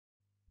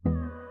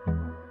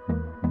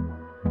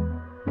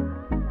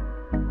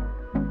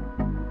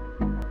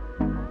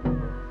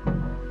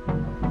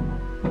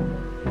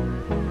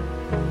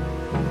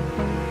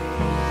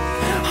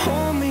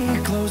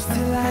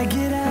till I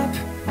get up.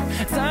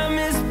 Time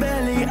is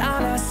barely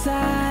on our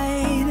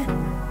side.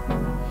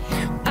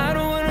 I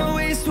don't wanna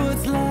waste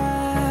what's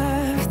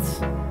left.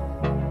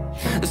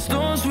 The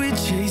storms we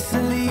chase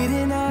are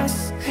leading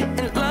us,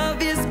 and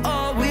love is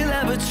all we'll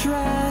ever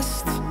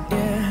trust.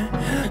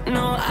 Yeah,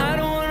 no, I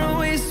don't wanna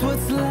waste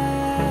what's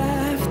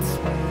left.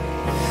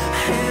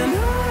 And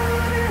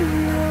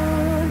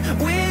on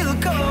we'll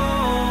go,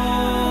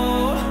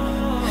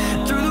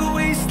 through the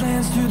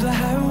wastelands, through the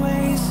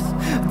highways,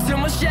 till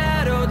my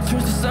shadow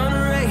turns to sun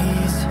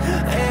rays.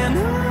 And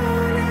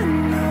on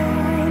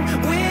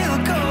we'll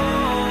go,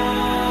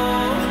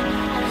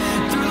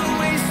 through the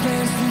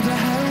wastelands, through the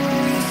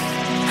highways,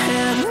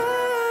 and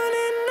on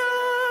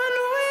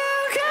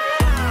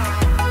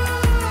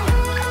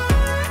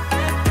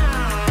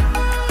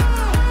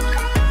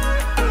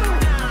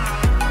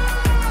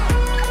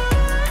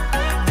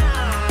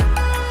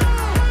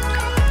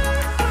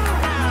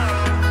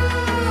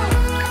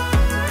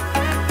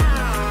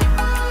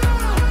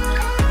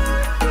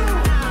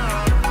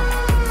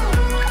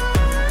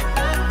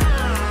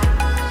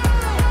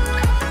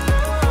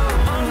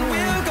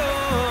we'll go.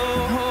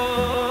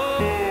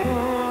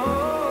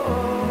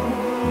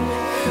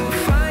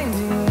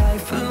 Finding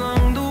life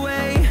along the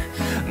way,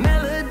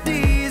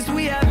 melodies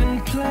we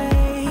haven't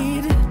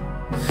played.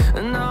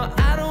 No,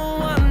 I don't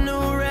want no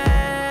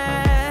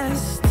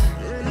rest.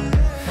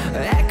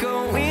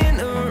 Echoing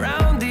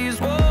around these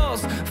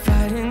walls,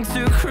 fighting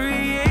to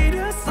create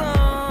a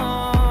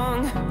song.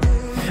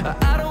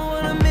 I don't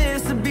wanna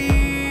miss a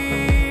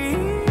beat.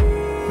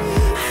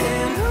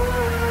 And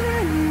on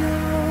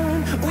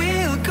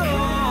we'll go,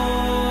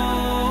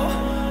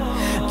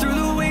 through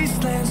the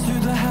wastelands,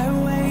 through the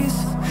highways,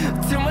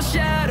 till my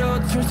shadow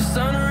turns to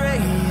sun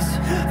rays.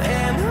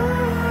 And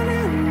on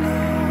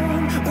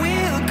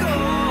we'll go,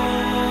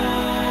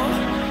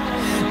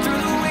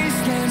 through the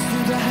wastelands,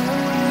 through the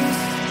highways,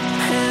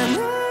 and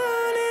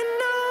on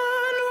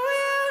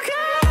we'll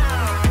go.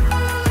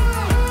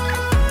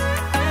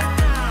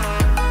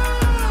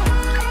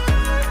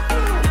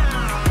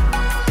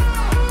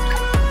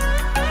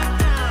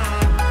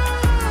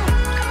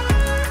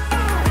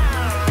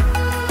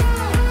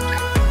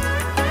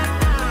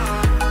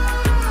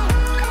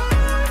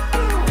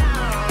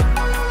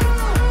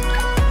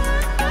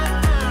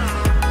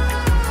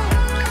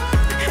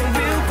 And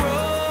we'll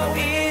grow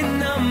in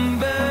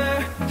number,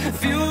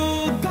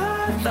 fueled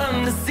by them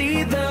to see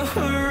the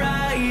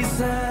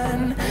horizon,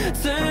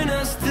 turn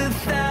us to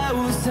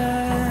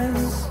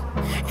thousands.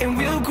 And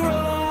we'll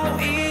grow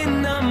in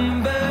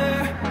number,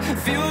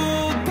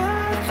 fueled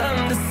by them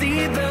to see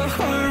the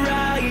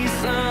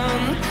horizon,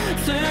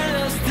 turn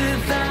us to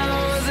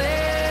thousands.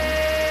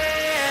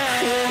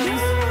 And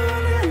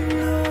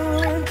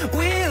on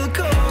we'll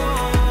go,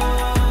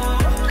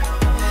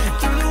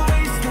 through the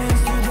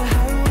wastelands, through the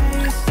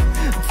highways,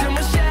 till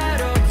my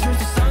shadow turns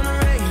to sun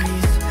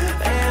rays.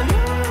 And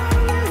on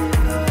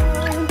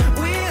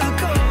we'll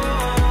go,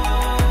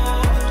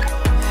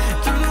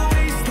 through the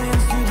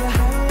wastelands, through the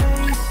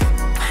highways,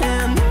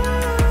 and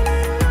on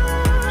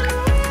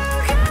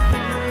we'll go.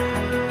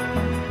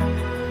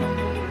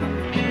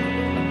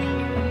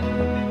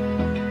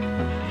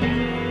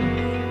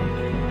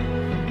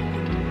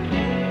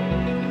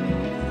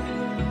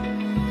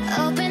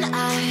 Open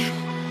eye,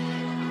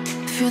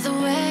 feel the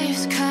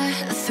waves cut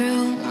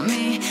through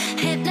me,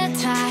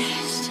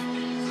 hypnotized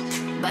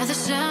by the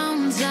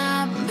sounds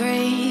I'm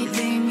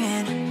breathing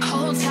in.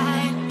 Hold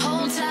tight,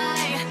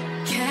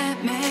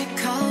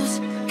 chemicals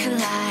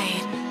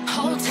collide.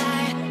 Hold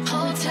tight,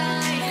 hold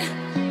tight,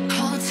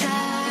 hold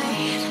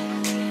tight.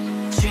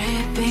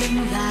 Dripping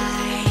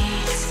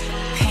lights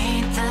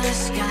paint the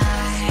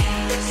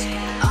skies,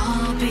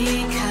 all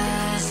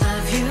because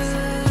of you.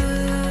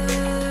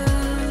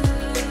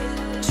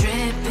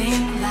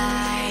 Dripping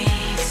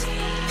lights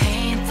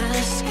paint the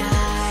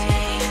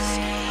skies,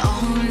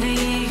 only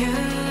you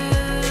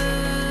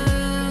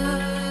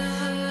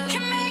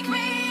can make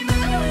me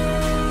move.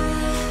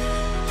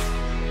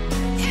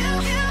 You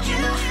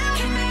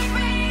can make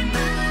me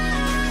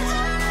move.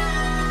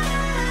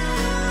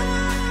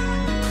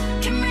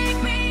 Can make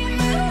me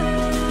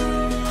move.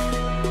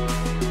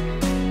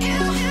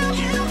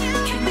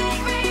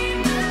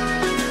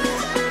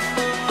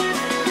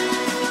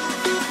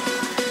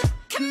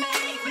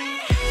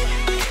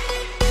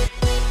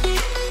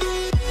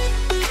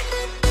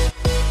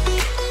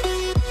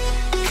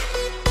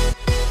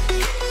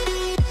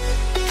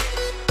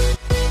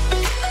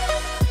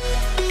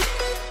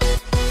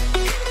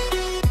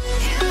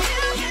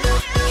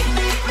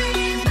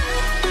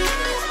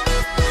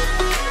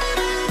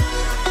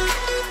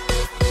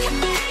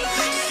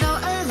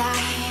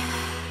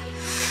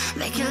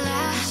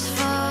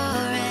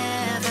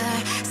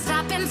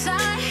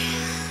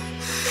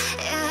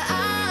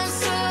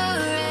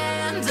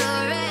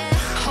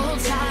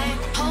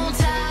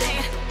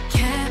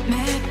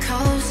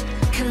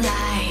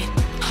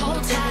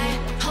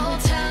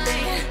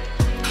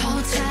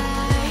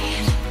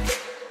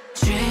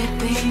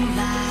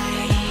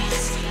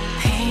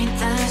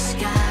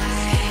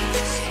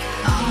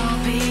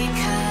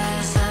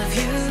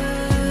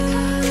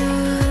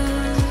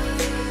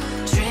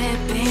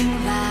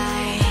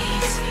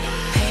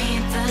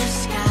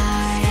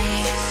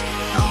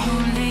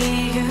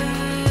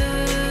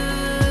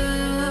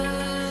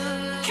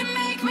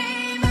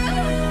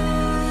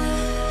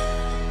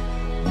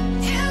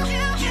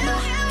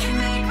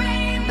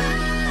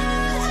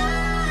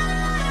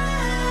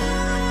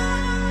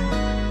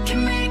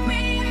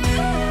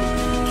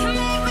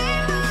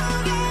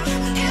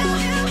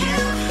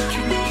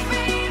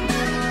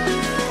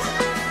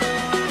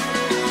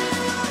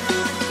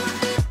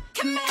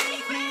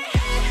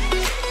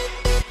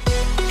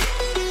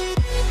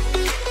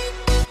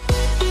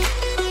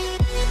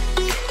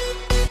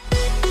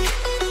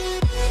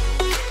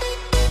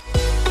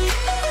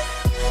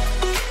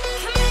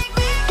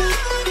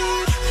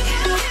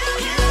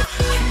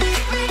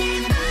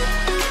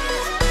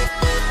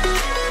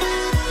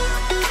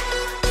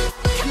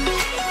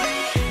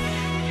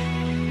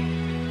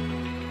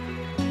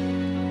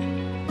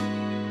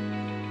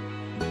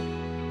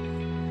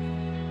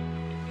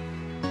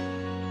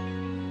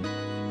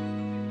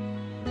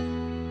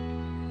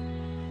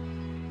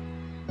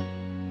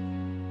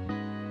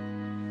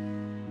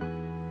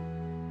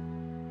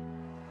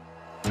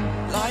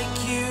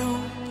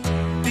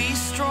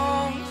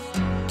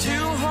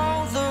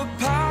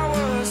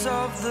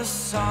 the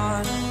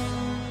sun.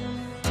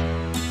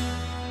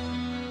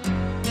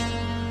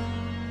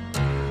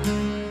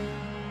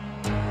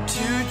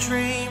 To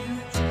dream,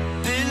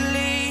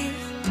 believe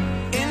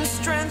in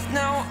strength.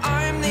 Now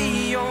I'm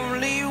the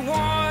only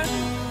one,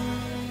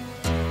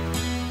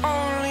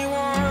 only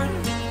one.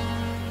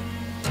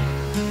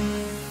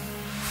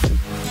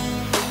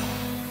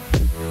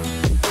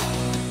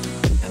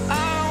 I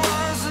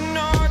was an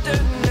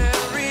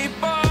ordinary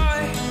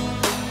boy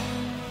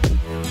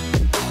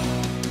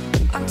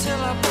until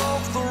I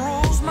broke the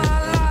rules. My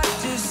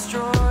life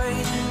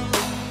destroyed,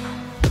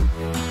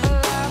 a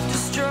life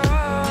destroyed.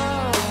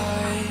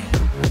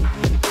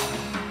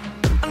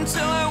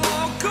 Until I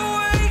woke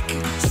awake,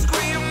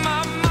 scream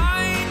my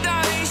mind, I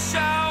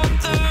shout,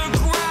 the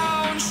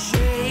ground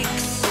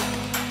shakes.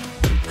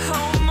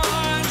 How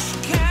much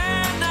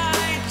can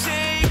I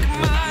take?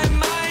 My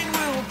mind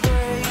will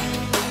break.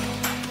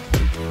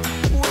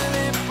 Will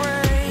it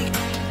break?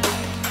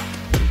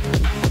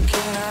 What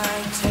can I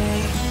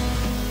take?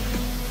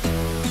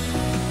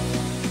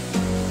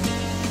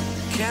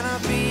 Can I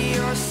be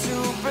your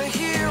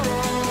superhero?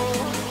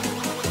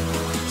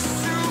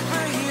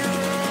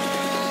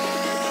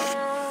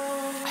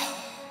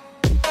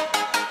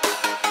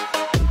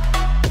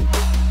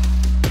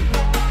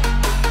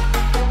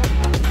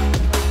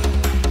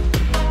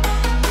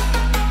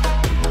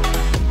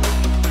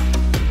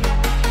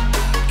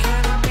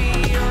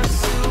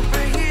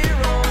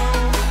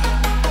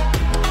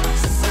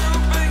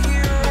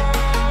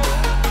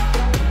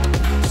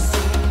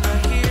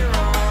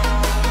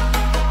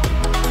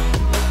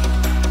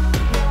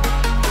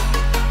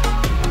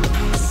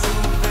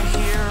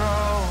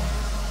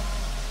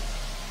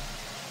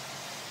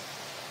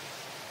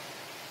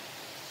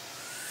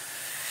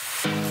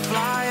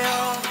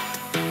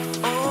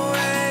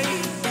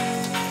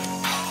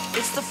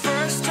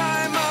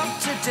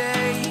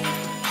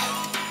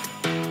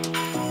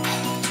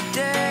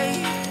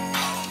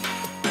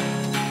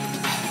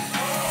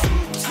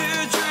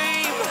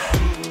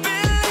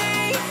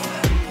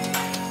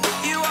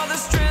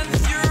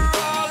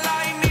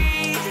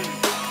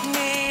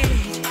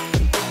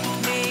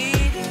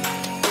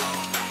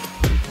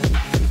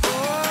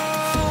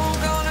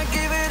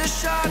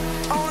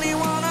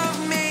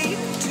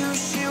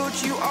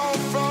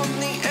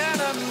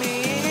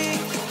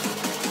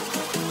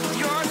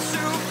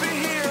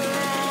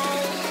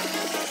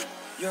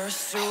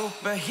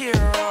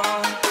 Superhero.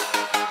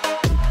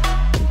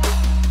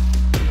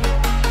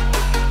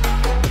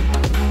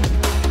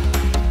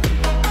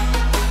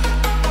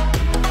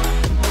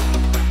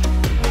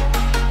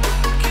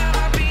 Can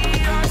I be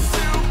your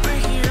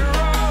superhero?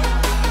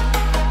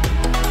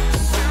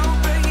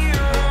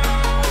 Superhero.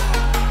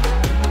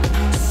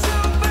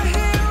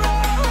 Superhero.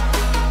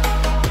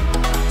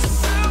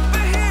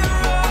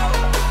 Superhero.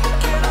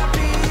 Can I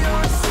be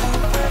your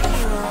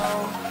superhero?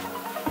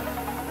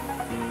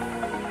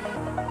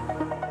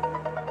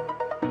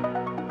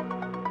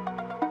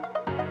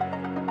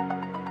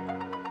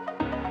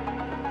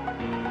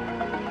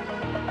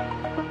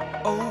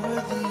 Over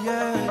the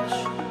edge,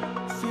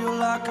 feel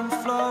like I'm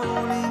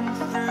floating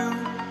through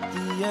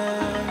the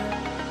air.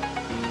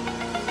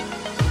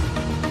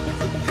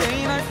 The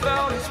pain I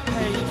felt is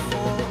paid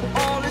for,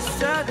 all is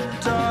said and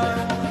done.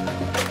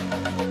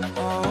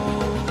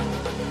 Oh,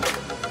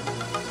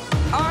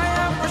 I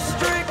am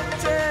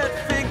restricted,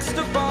 fixed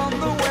upon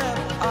the web.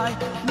 I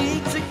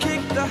need to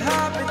kick the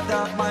habit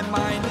that my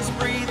mind is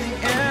breathing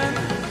in.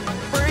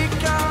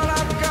 Break out,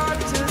 I've got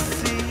to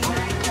see.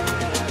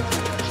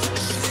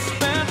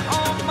 Spent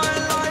all my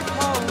life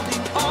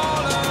holding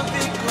all of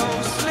it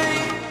closely.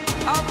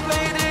 I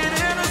played it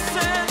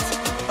innocent,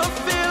 a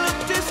feel of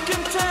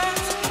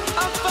discontent.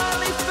 I'm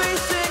finally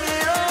facing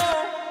it all,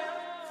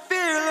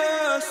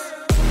 fearless.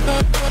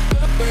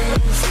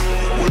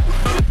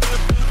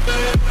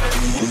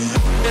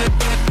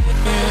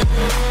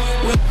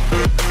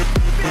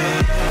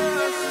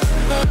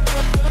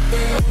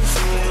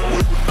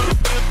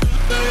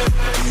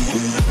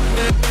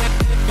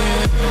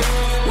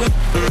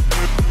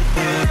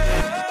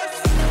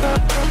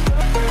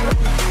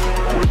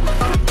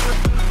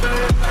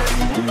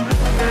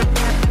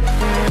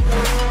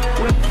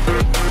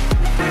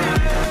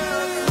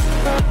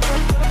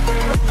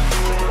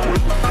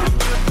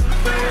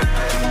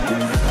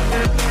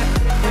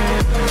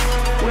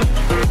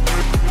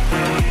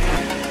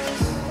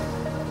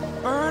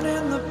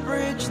 Burning the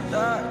bridge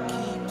that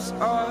keeps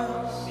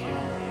us.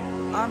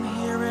 I'm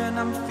here and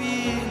I'm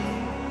feeling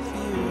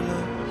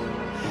fearless.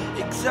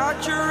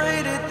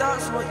 Exaggerated,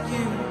 that's what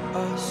you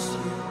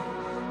assume.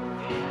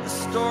 The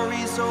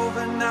story's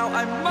over now,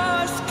 I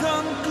must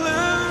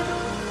conclude.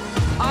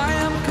 I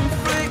am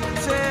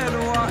conflicted,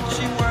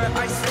 watching where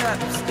I step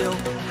still,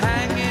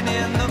 hanging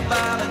in the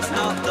balance.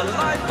 Not the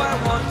life I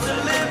want to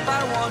live,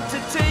 I want to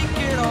take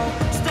it all.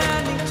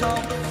 Standing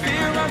tall,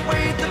 fear I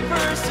weighed the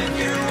person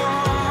you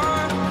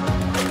are.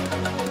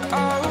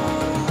 Oh,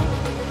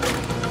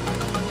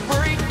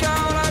 break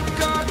out, I've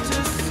got to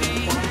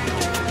see.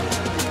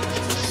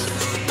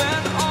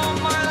 Spent all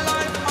my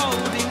life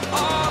holding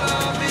all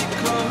of it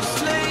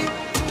closely.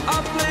 I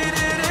play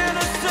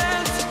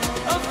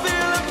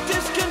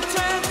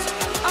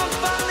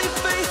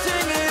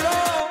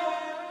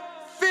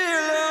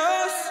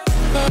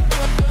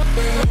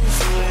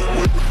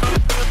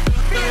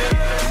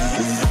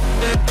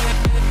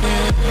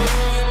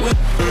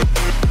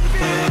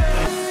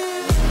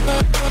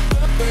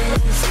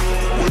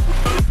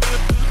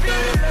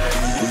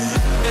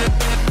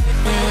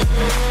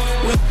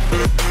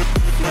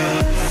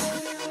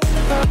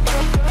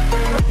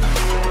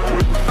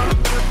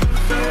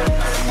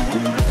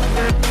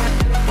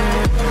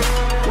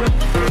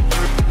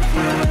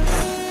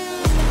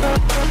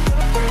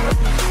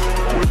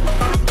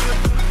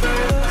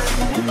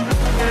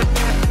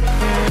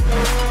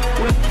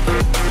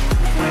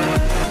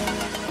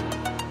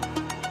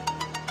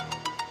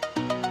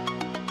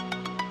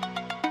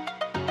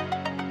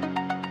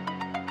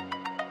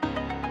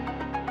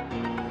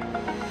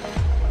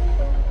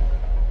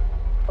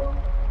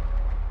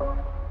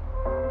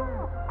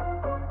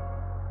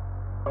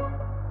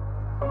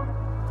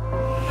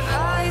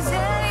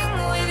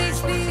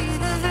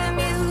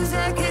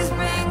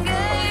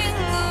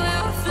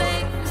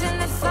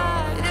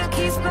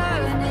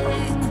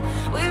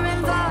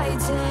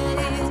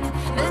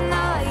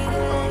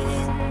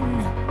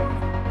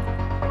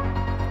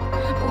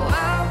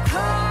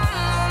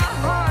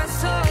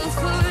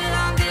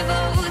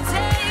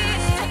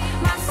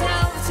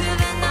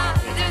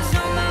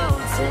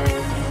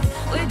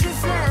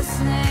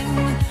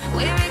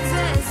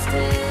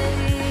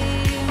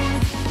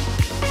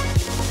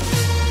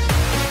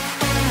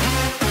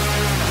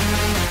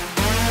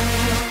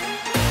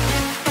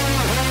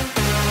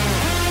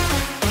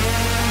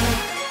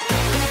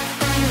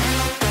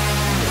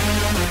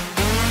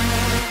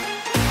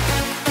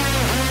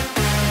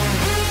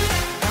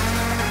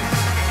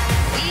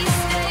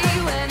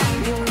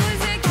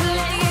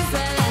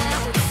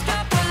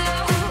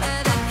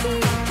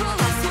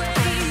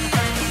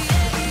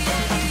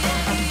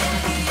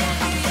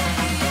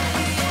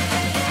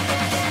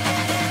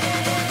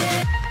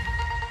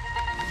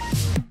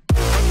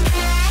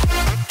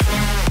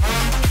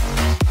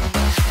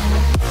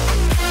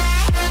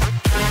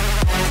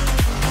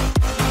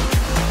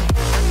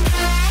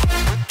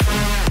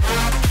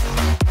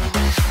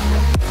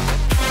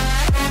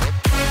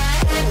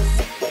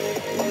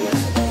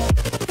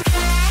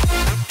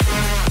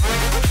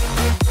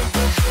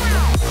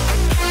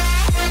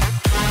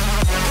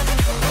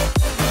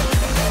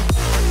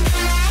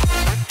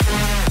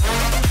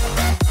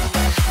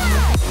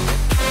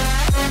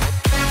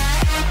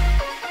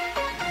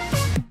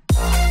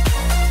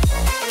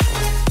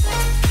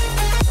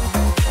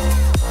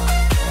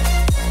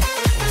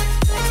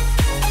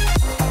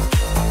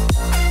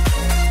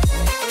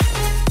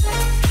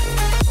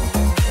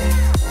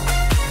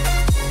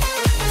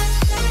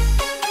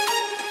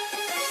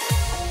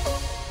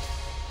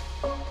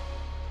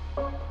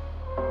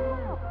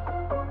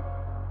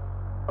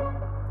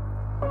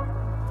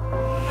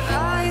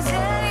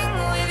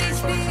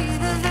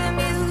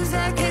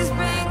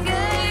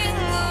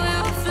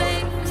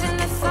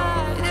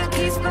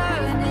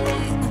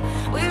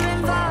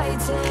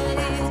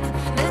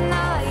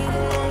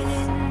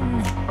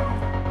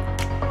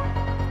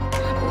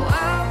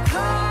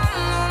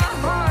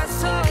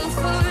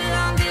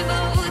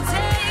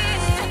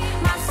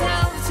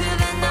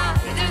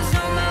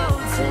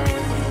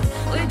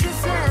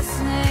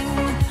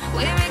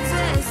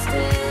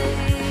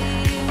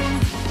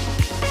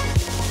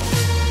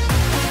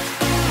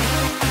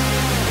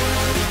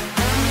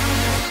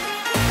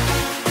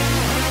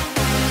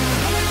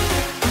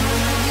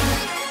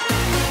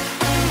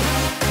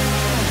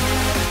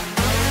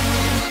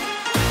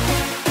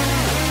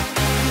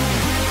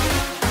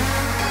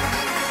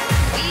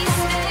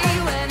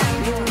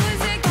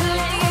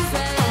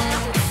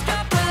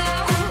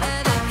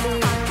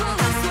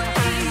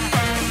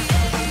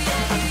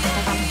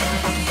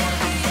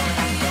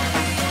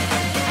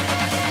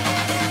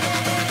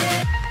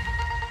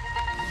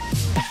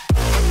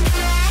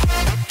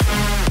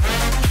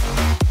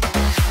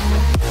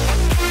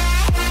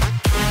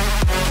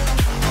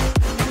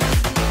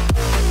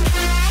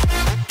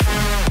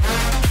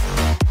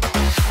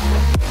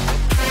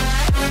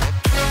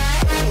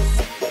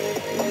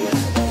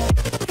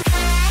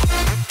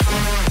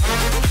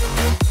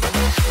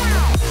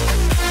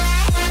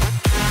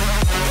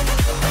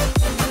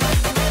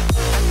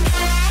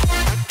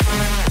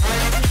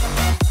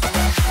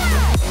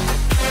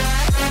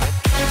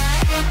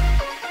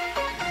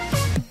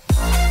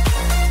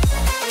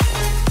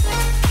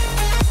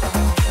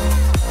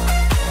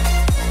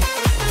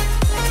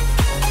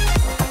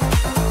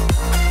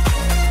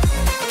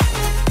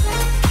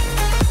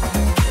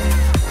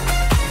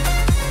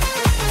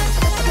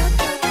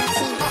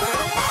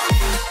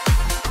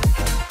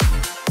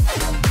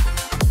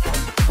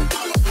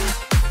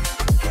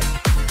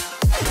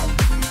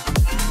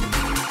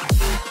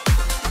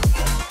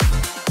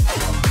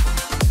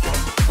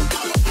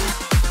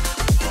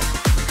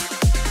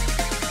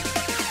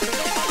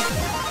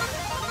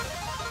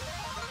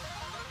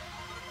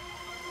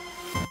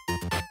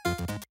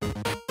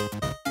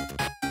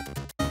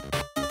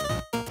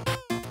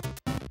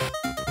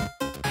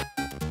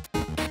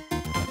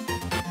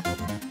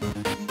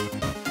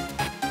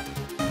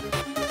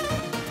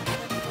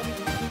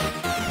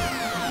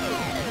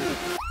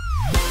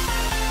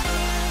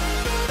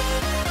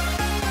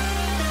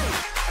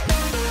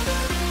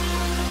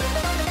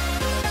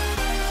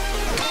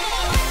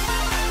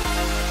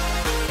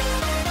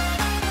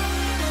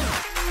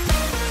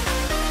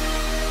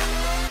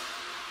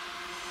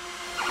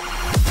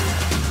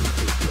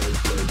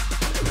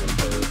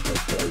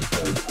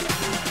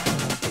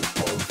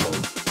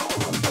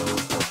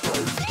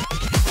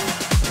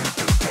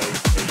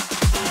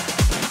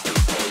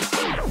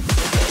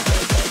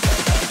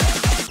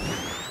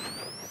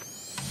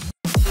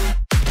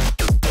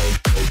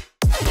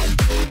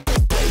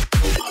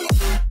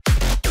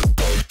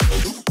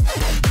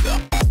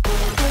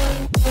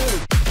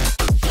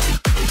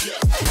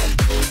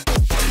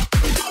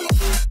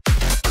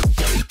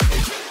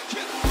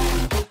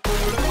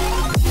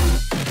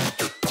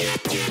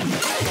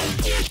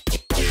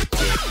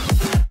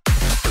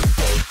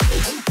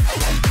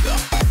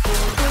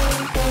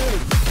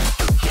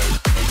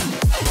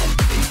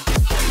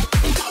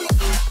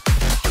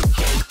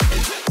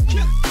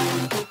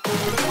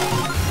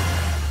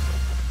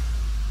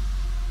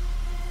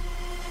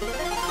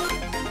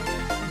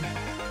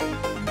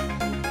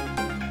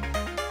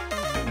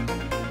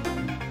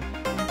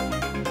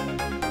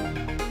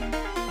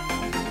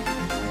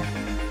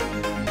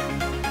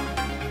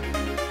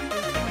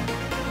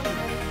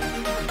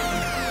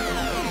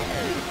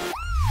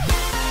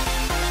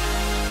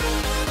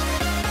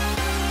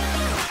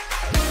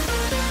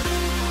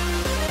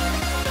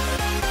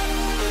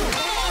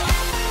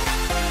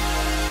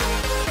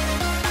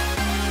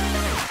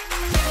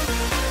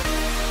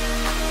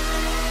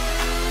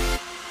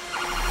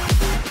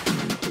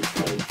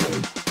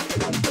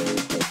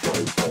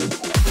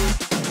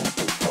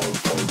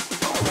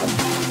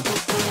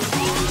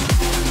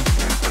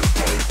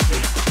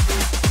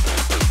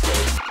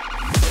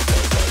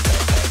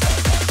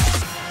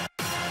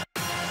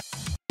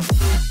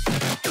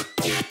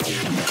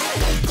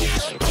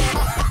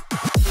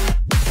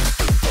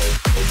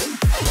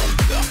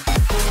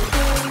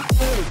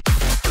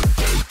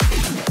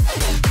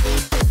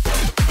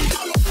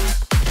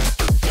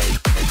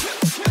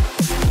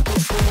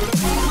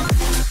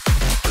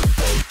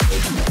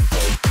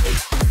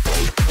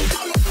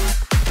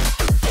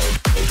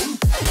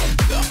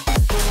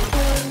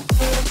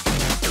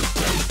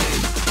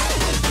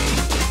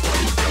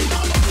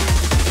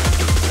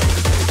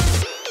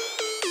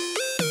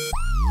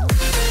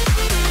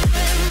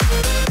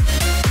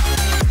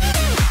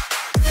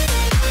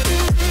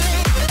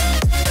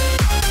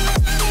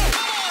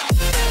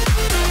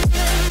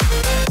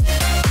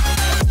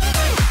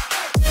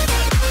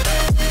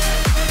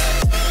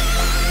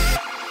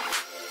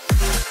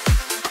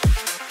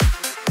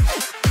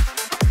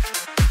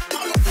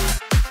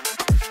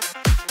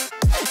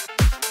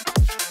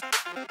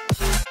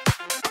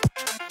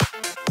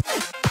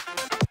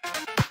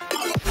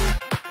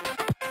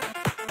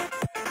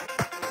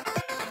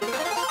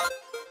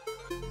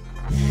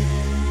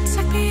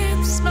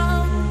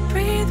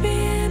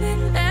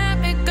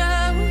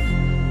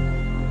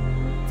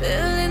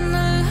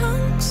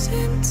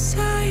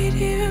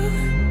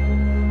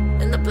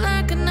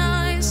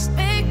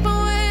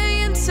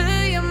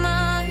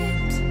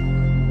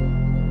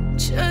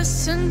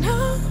to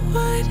know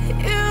what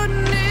you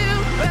knew.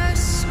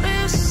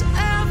 Restless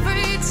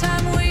every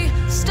time we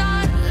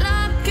start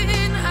locking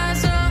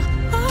eyes.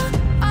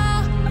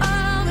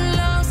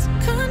 Lost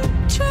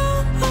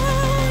control.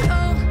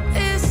 Oh,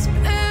 it's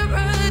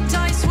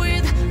paradise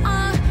with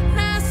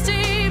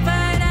honesty,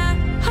 but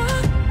I'm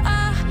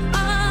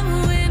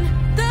in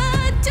the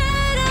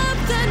dead of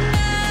the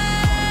night.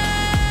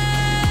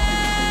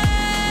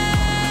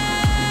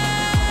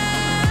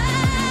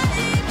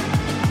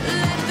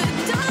 Let the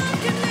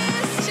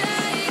darkness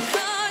take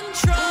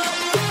control.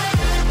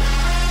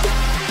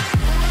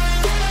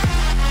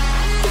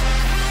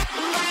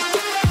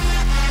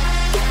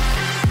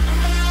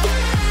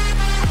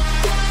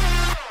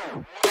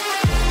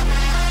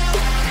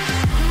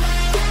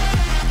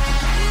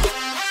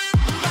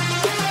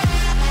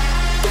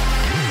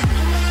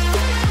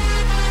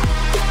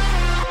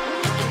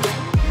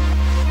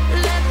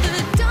 Let the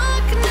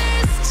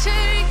darkness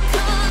take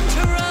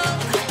control.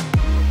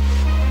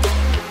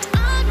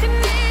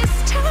 Darkness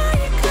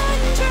take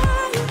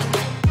control.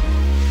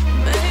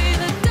 May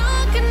the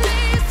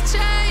darkness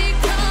take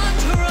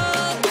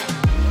control.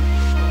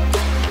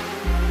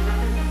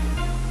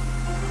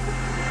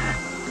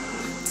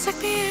 Take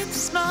me in the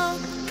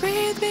smoke,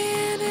 breathe me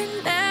in and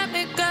let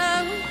me go.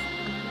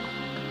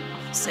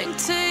 Sink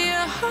to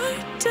your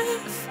heart to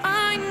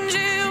find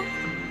you.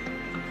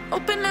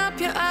 Open up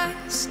your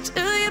eyes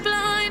till you're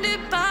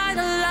blinded by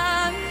the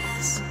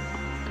lies,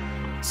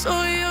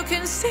 so you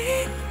can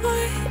see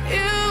what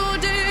you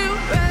do.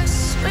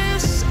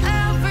 Restless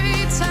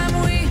every time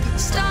we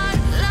start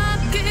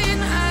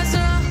locking eyes.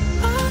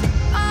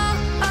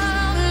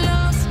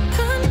 Lost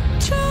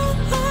control.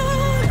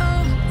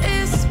 Oh,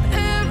 it's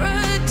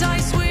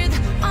paradise with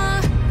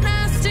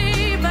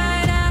honesty,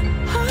 but I'm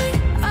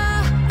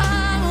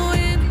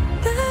in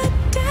the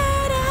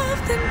dead of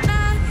the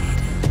night.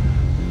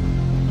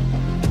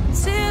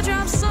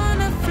 Teardrops on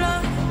the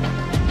floor.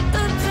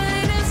 The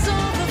pain is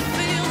over.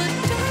 Feel the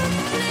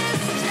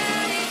darkness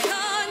take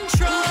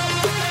control.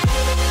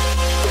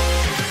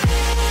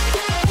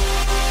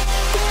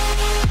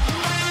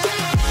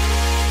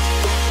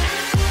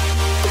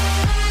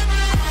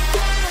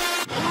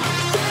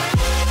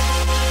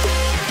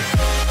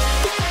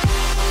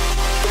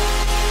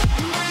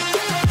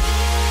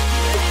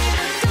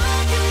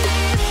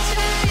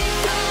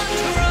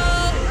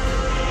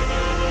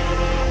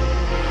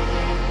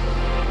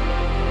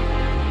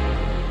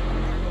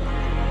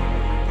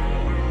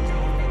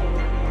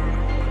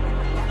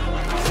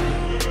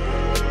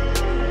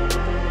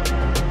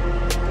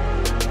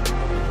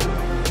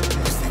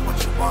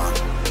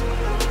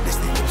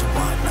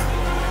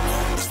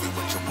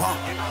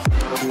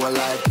 Who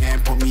alive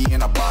can't put me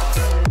in a box.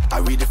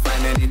 I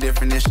redefine any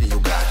definition you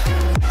got.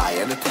 I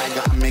am the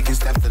tiger, I'm making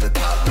steps to the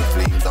top. The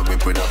flames, I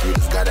rip it up, you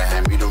just gotta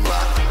hand me the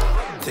rock.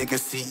 Take a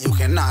seat, you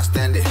cannot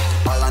stand it.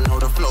 All I know,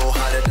 the flow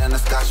harder than a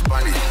Scotch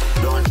bunny.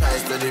 Don't try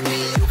study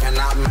me, you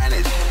cannot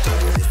manage.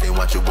 This ain't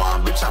what you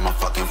want, bitch, I'm a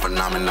fucking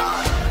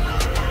phenomenon.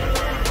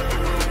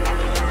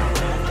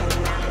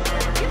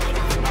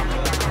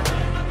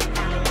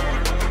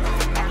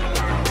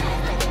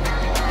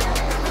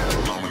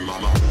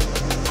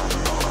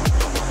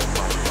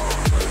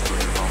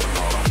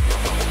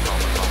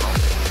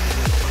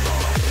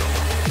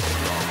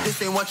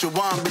 This ain't what you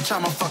want, bitch,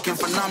 I'm a fucking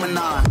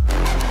phenomenon.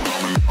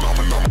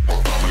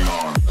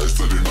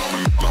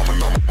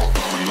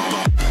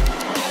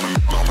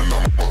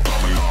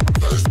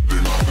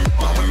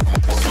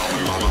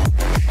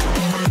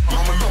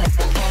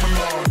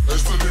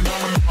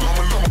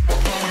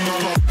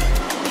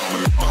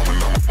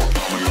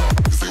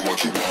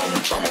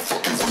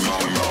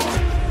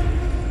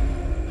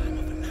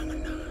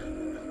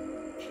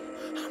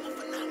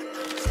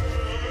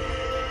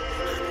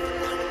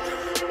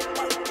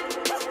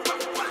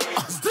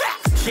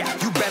 Yeah,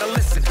 you better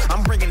listen.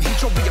 I'm bringing heat,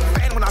 you'll be a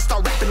fan when I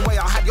start rapping. Way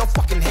I'll have your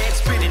fucking head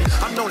spinning.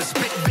 I'm known as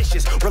spit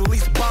vicious,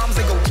 release bombs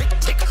and go tick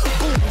tick.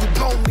 Boom, you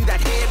blow me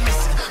that head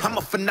missing. I'm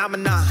a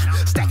phenomenon,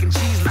 stacking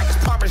cheese like it's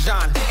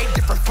Parmesan. 8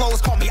 different flows,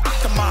 call me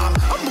Octomom.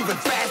 I'm moving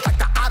fast like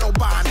the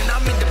Autobahn, and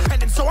I'm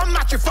independent, so I'm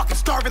not your fucking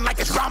starving like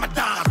it's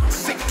Ramadan.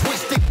 Sick,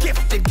 twisted,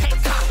 gifted,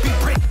 can't copy,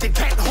 printed,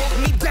 can't hold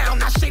me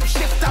down. I shape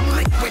shift, I'm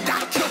liquid.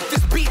 I killed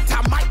this beat,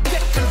 I might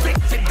get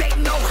convicted. They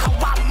know how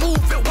I move,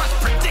 it was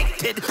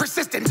predicted.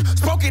 Persistent,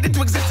 spoke it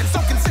into existence, so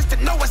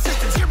consistent, no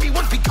assistance. Hear me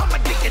once, become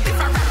addicted. If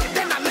I rap it,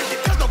 then I live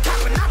it. There's no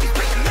cap when I be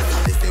spitting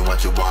this. This ain't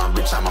what you want,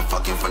 bitch, I'm a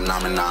fucking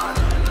phenomenon.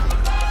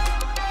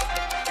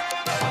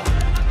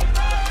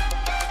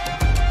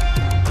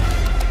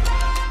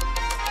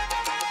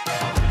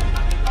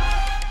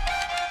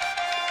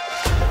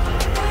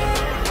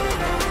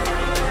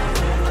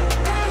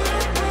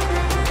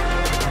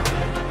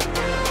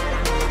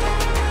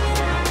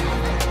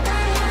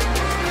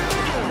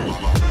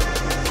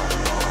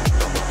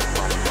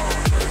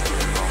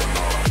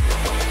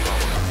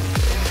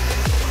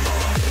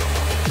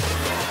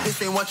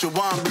 This ain't what you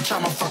want, bitch,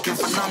 I'm a fucking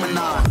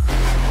phenomenon.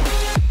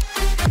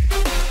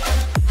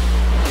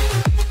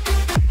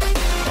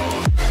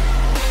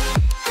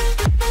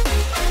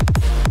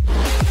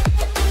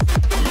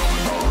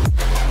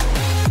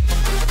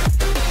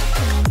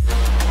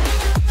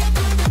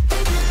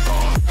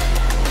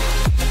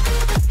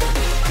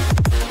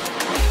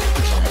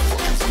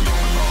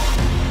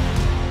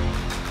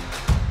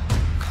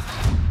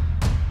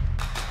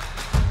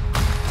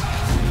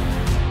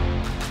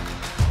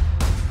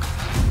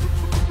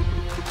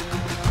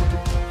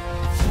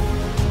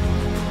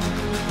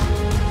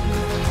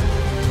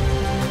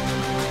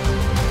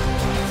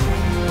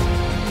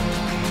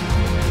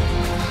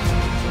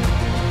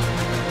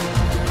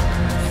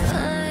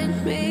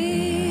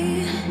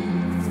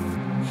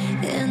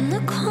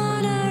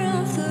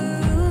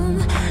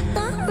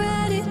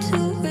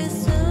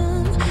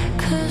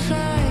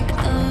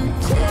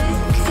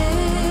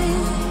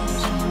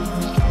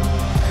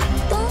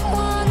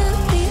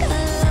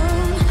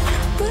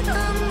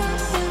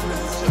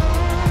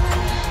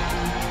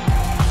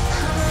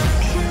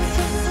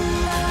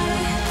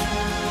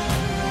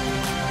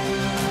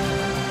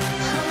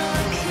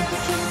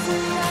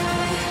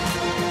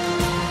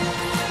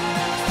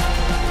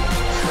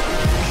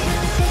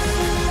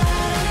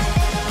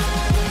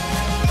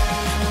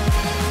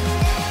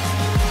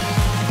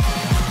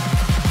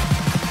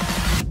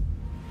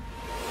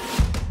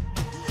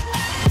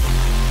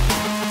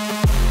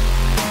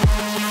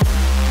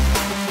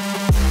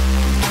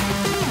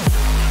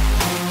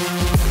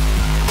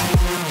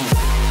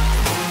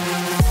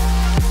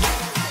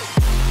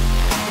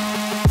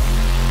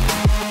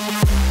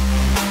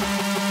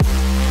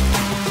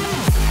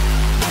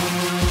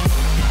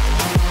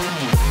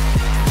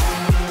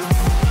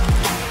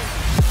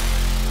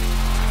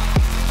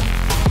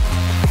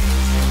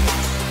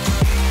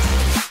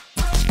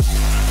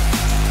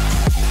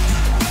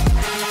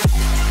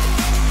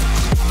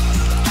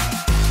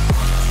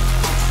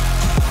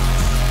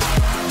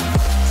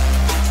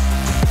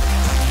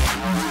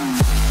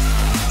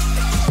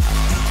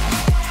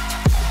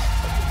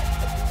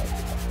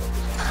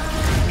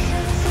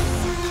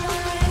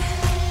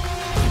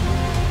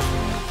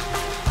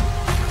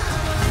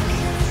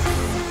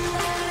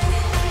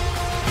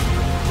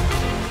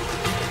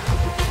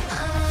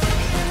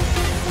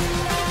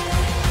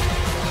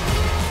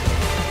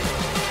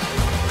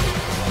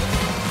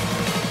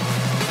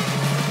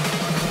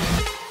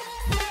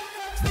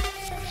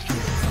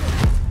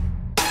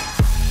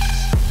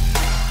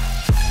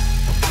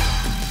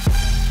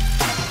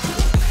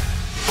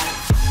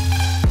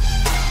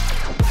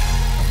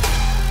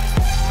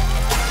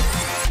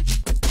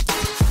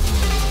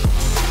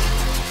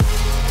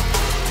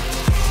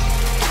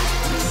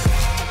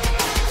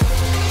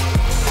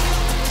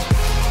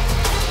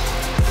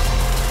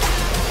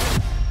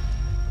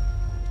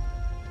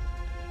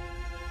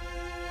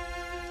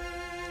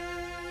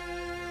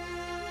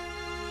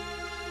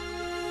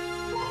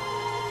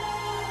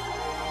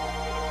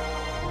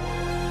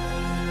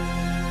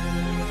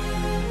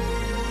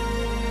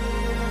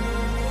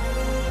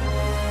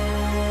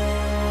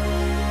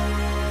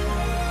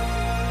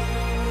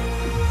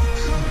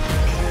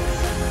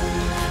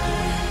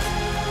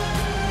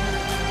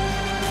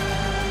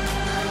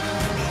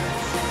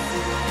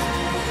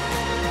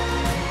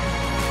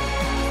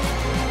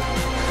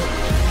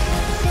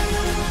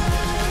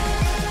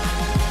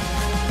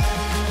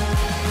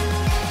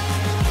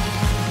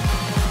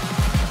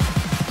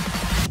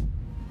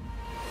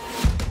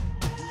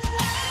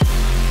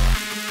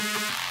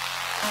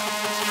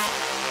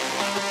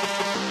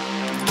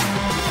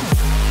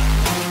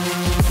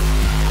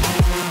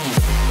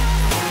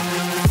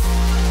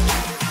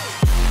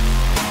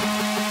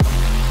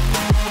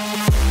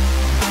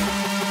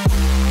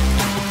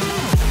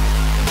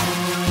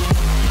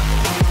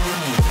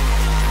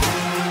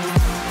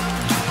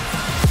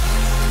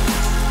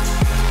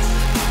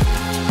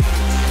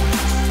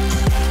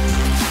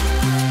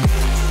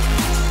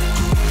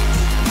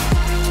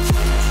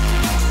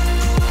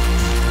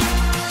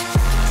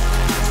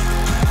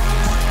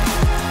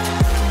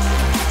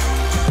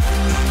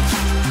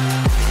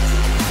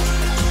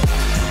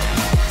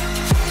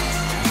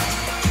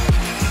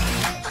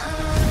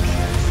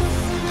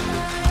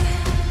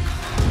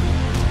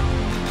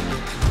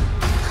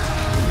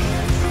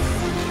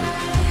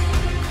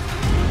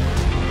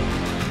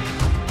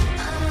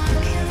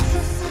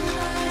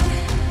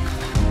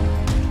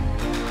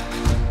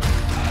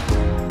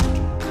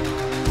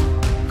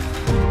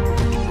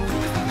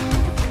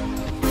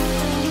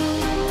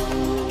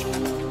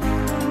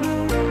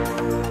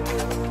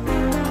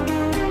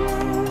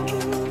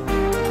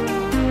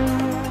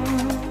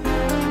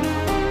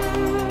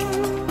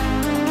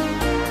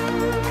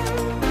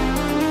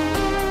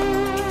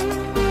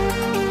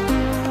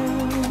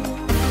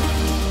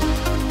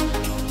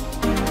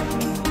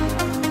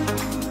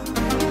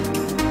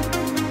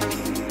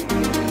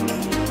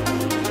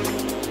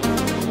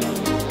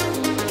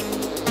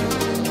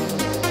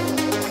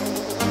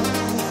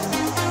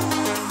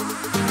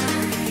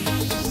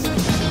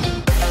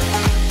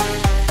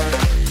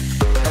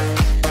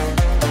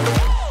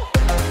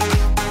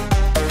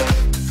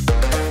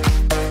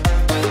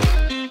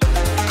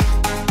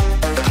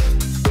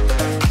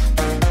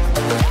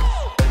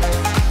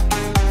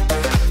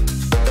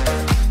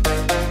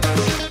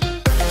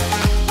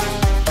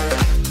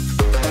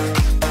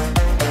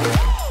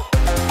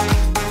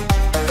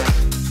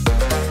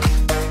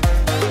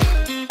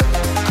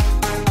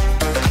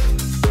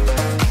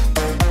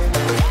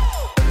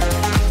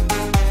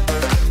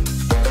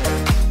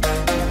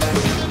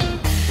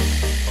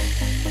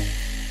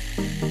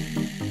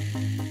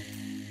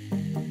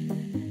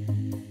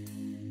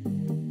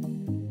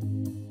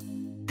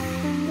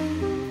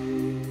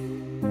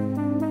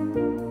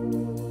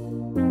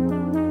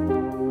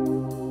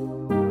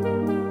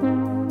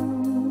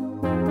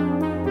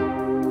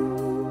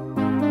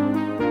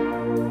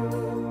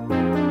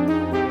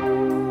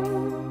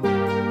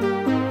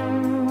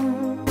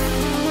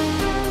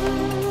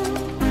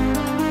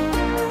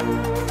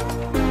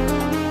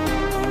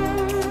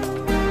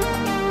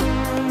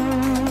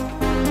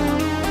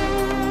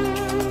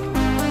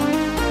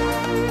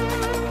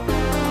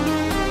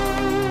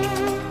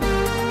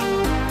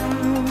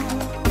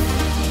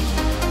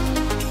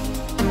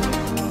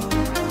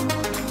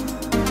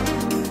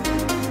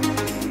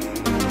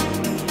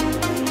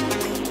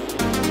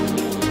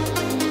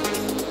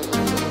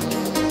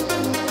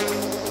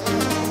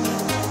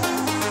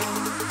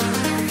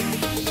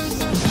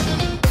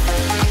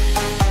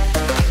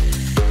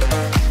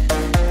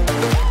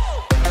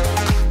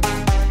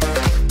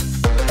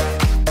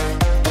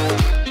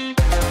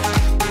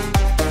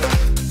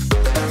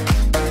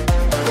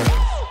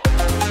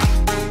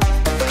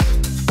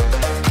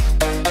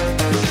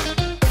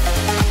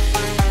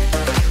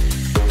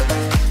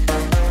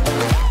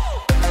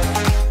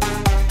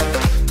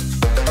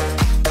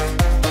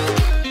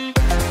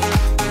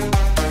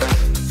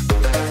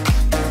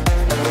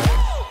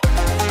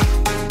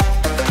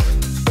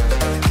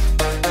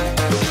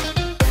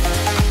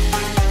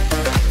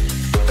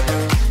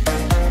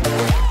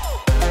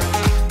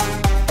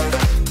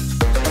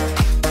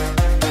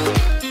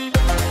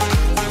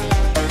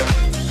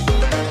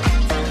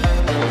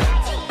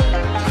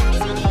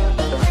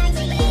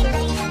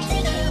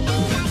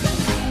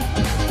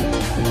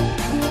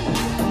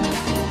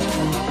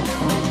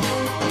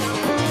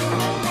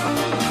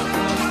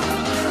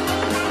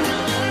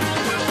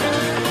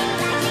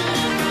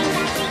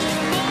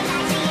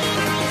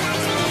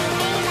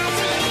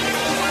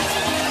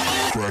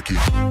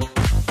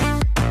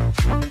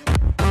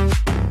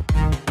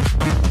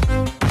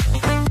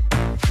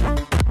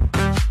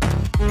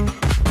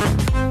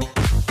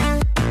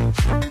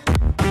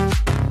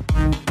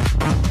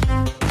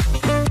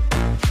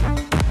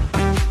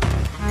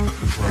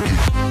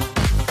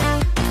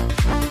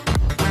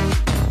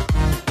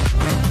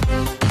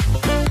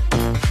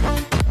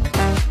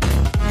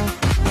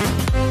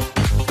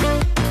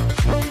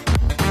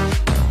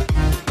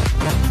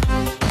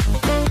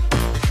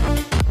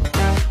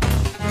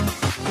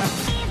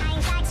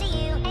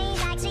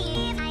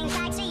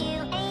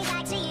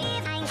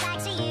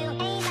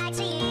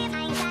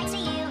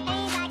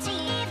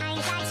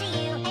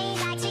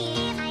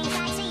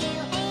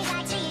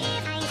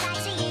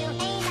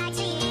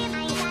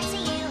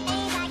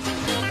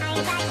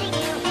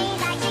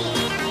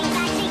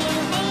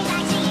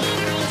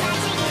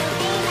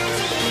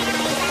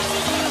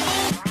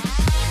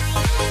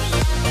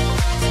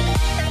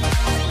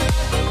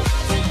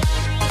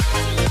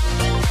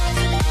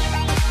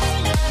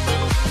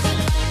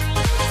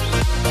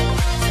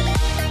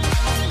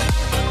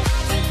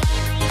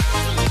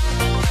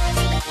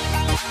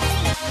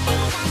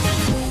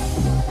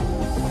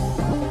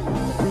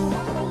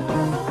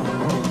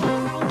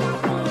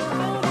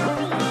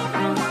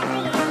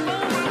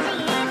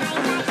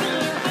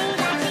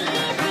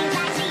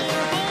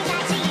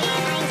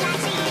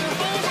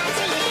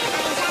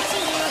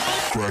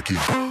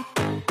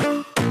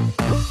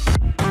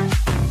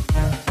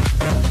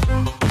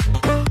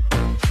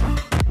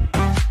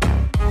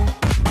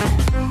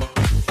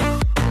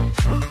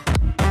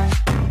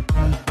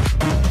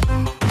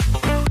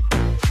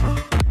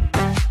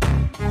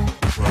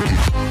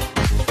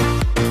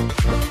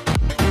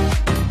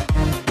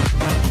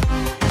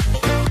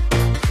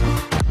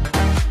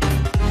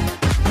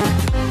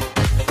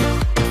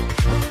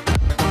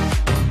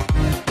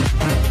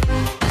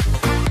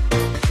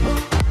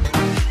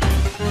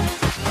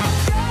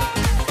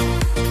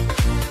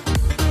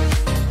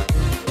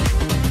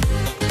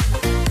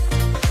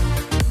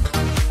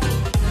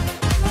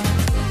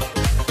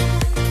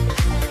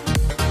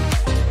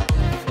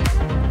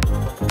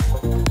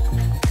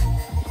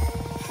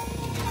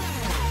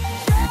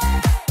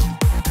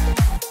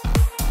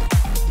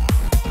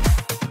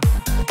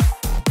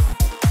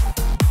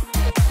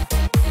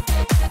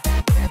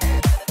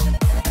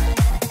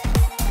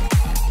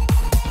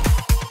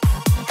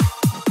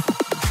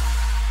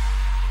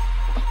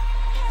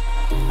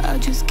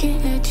 just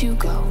can't let you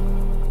go.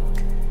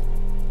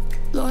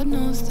 Lord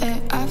knows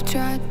that I've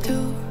tried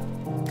to.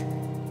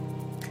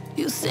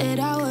 You said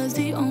I was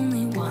the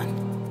only one.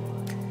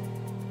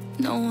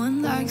 No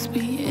one likes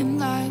being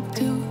lied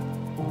to.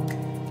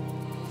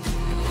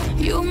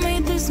 You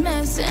made this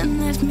mess and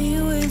left me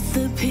with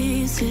the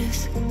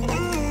pieces.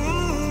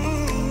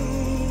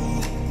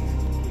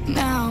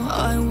 Now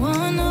I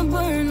wanna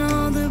burn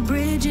all the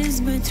bridges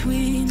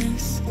between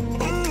us.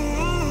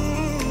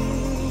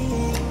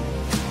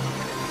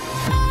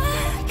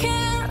 I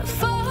can't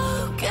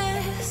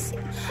focus,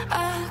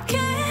 I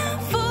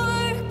can't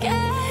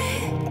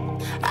forget.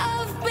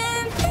 I've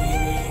been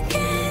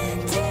thinking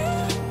too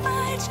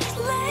much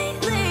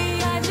lately.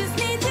 I just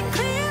need to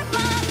clear my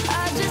head. I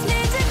just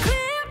need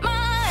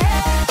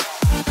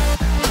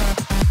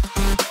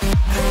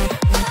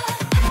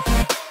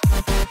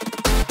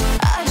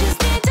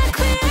to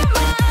clear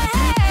my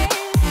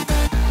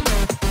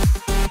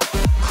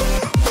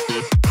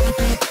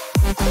head.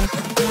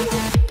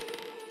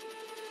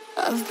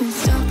 I've been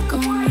stuck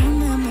on your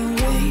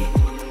memory,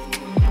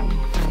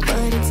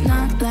 but it's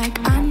not like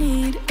I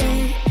need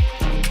it.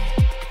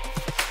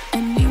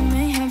 And we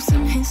may have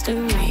some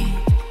history,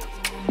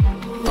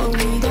 but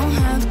we don't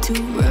have to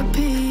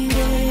repeat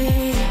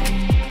it.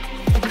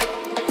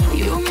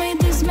 You made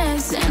this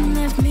mess and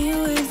left me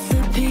with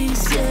the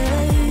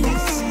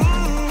pieces.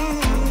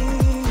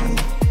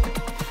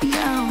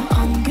 Now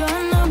I'm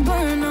gonna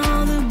burn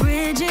all the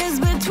bridges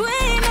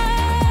between us.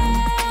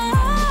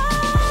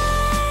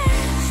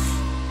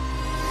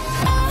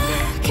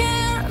 I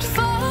can't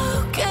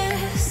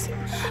focus,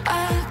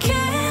 I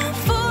can't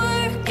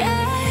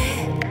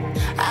forget.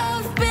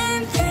 I've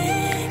been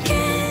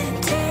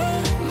thinking too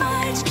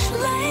much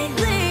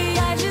lately.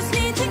 I just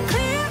need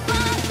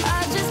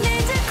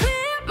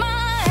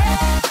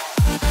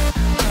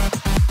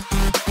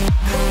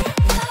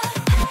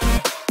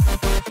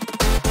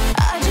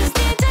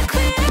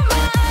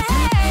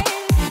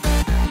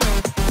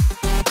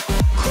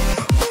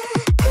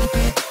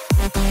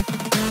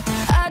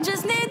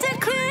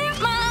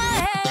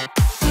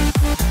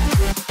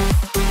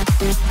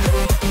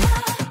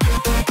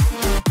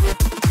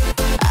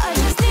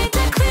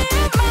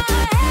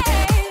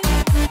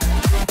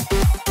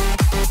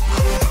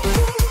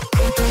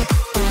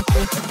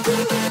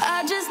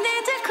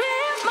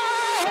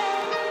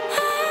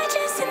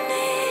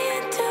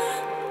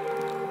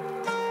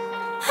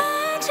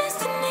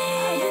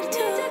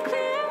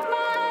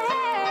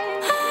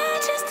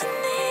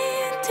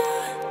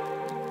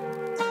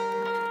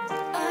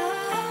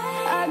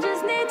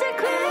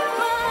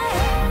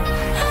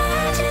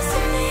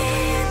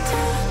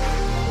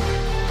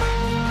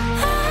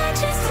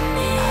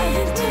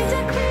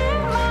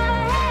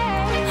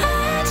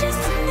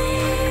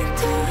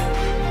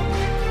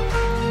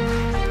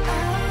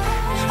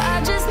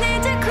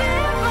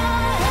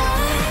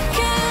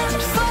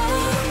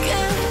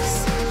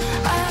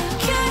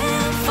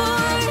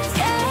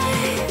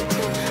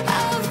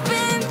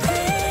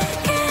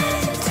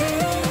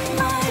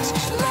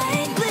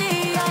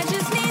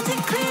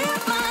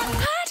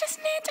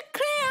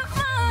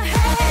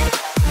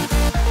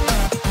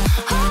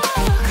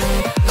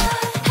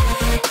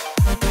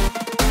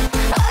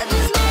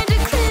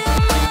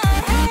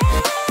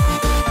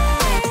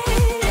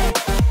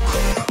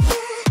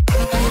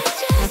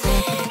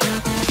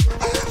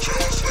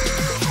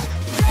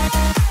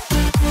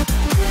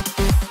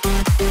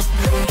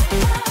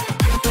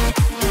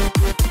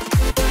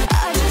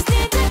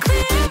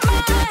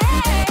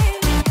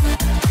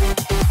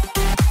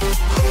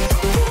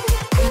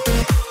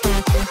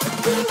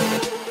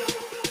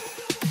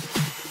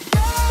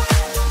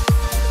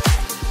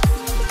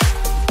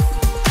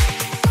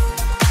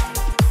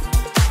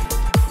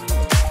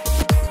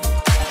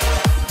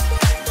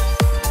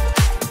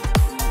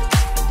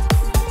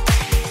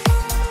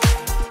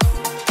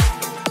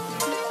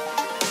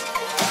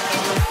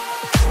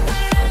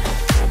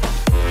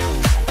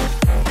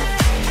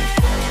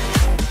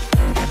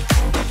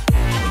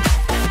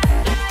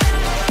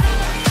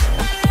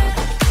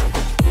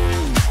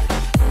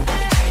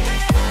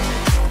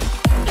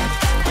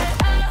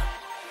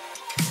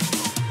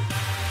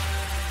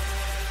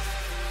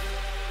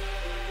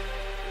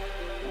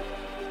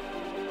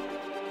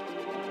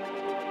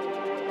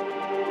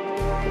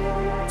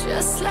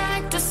Just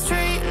like the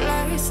street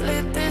lights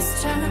lit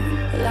this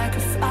town, like a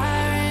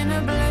fire in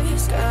a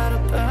blaze, gotta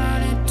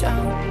burn it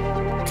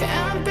down.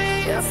 Can't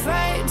be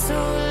afraid to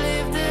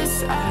leave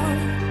this out.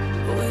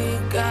 We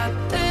got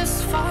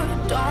this far,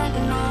 don't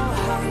know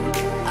how.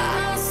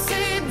 I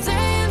see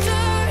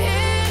danger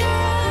in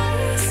your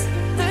eyes.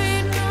 They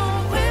know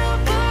we'll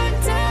burn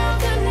down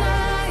the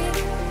night.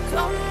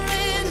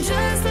 Coming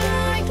just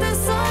like the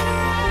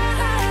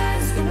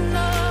sunrise. You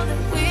know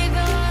that we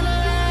gonna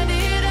let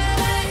it out.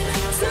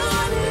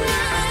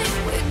 Tonight,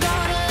 we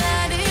gonna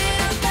let it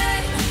out.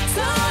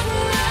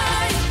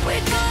 Tonight, we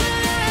gonna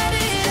let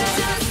it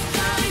out. Just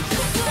like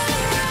the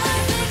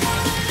sunrise, we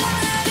gonna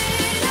let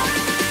it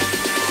out.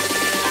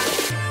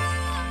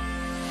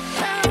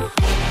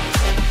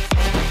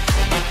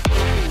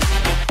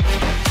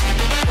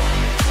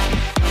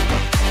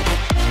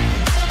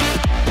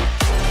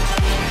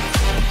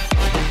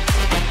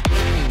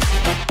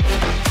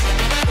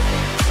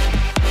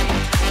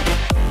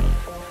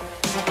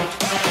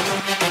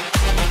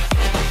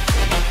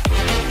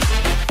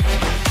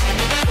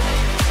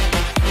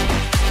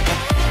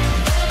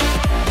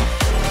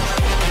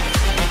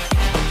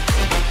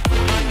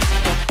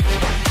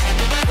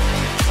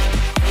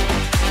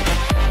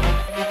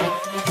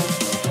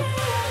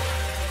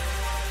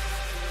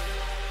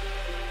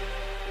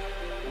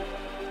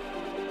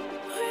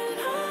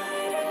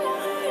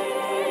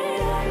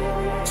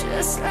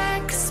 Just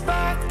like a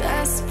spark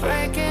that's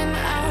breaking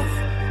out.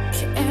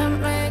 Can't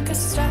make a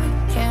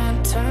stop,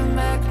 can't turn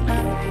back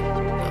now.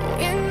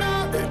 We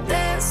know that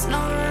there's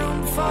no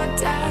room for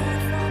doubt.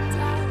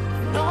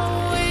 No,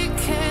 we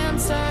can't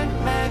turn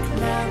back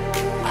now.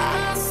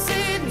 I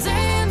see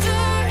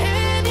danger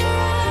in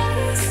your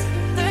eyes.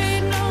 They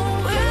know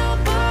we'll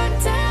burn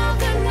down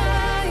the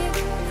night.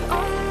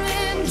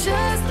 Coming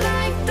just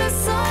like the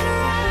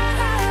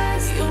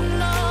sunrise. You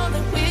know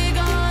that we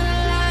gonna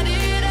let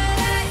it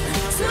out.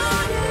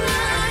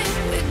 Tonight,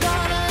 we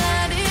gonna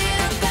let it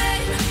out.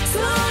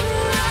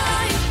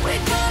 Tonight, we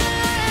gonna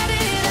let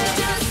it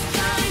out. Just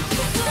like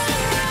the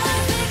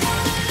sunrise, we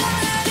gonna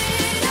let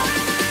it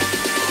out.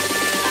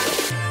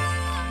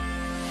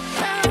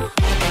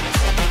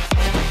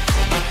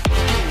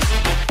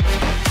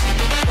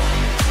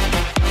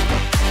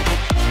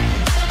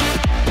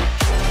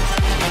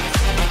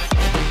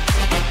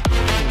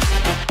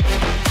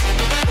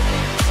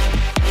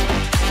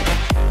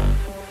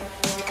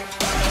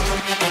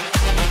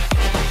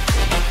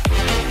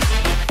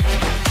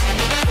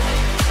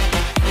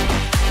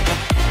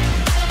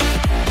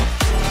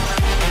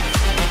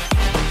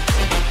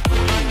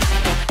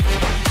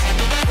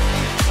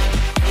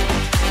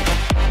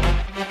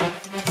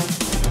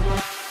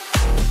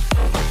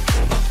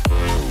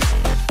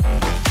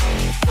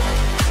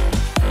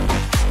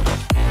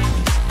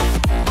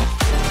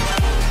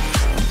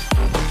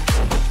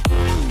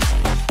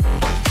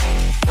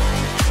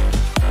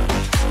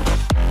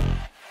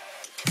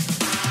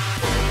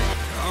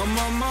 I'm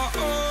on my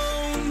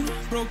own,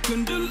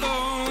 broken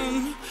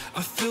alone.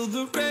 I feel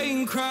the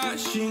rain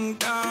crashing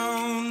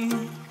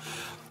down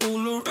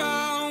all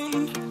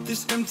around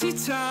this empty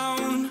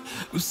town.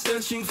 I'm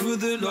searching for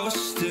the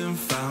lost and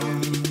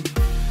found,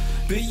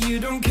 but you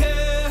don't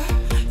care,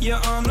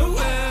 you're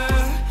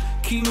unaware.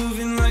 Keep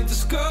moving like the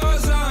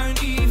scars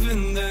aren't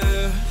even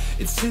there.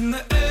 It's in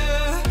the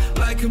air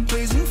like a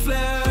blazing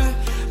flare.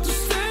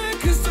 Just stare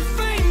 'cause the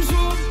flames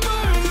will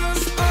burn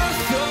us. I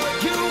thought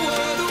you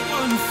were the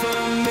one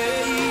for me.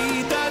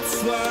 That's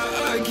why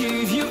I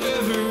gave you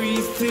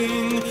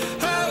everything.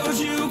 Held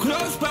you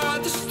close by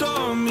the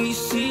stormy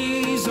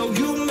seas. Oh,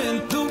 you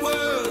meant the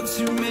world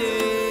to me.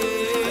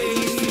 I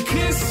used to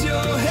kiss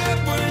your head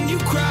when you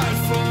cried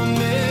for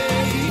me.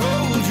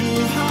 Hold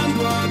your hand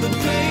while the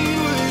pain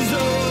was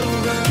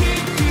over.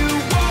 Keep you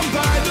warm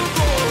by the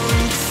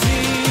roaring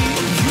sea.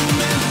 You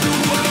meant the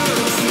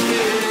world to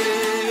me.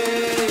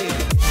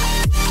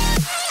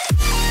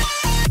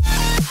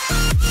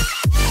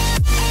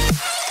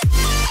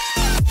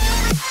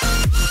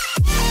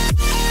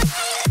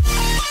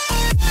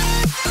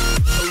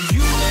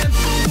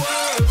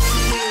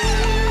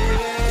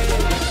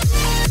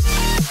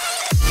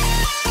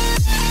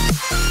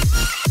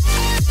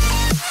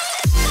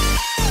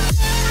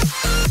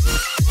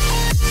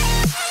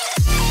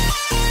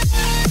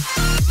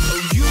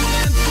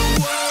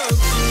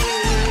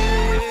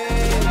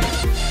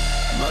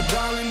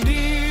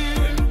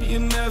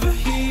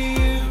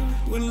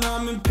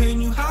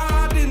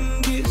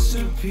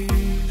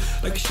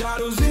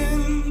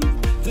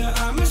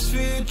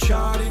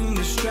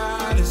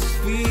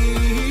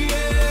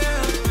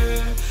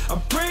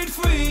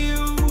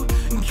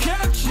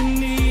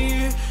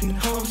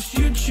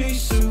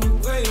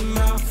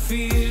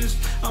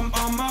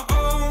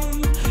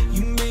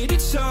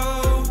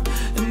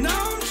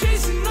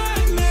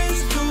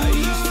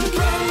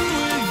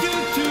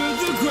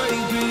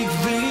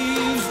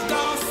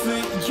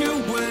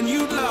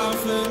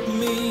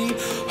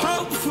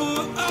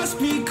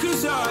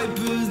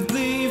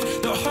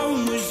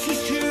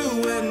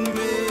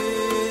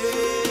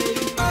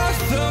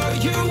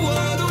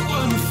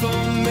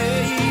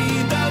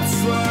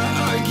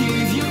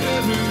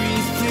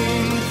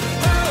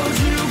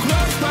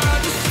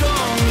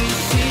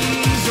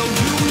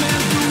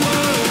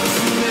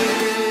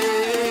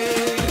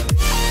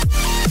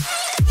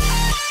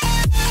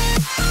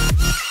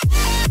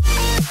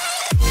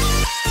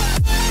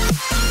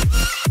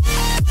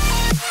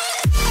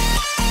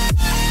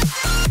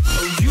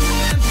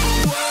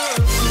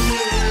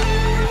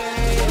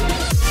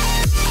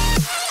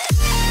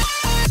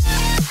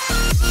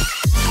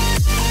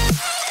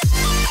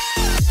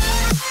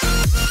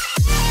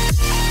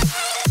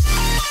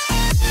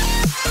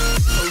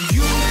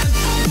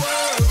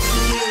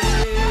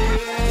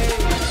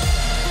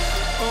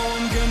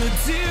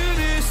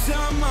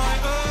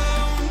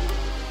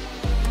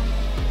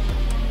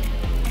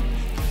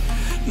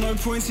 No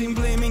point in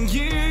blaming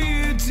you,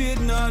 you did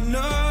not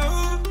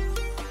know.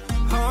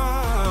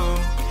 Oh.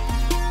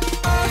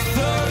 I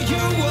thought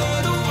you